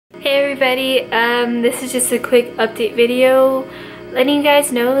Hey everybody, this is just a quick update video letting you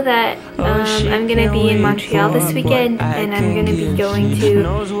guys know that I'm going to be in Montreal this weekend, and I'm going to be going to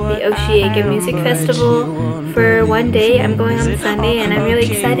the Osheaga Music Festival for one day. I'm going on Sunday and I'm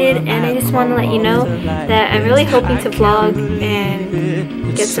really excited, and I just want to let you know that I'm really hoping to vlog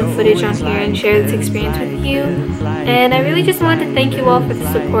and get some footage on here and share this experience with you. And I really just wanted to thank you all for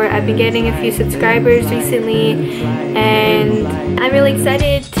the support. I've been getting a few subscribers recently, and I'm really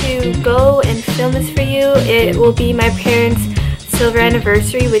excited to go and film this for you. It will be my parents' silver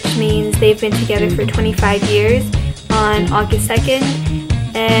anniversary, which means they've been together for 25 years on August 2nd,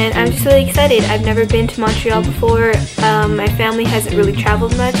 and I'm just really excited. I've never been to Montreal before. My family hasn't really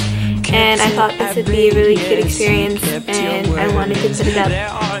traveled much, and I thought this would be a really cute experience, and I wanted to put it up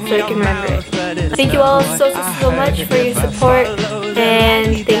so I can remember it. Thank you all so much for your support,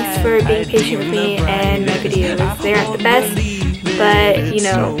 and thanks for being patient with me and my videos. They aren't the best, but you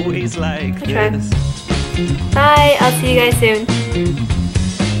know, I try. Bye, I'll see you guys soon.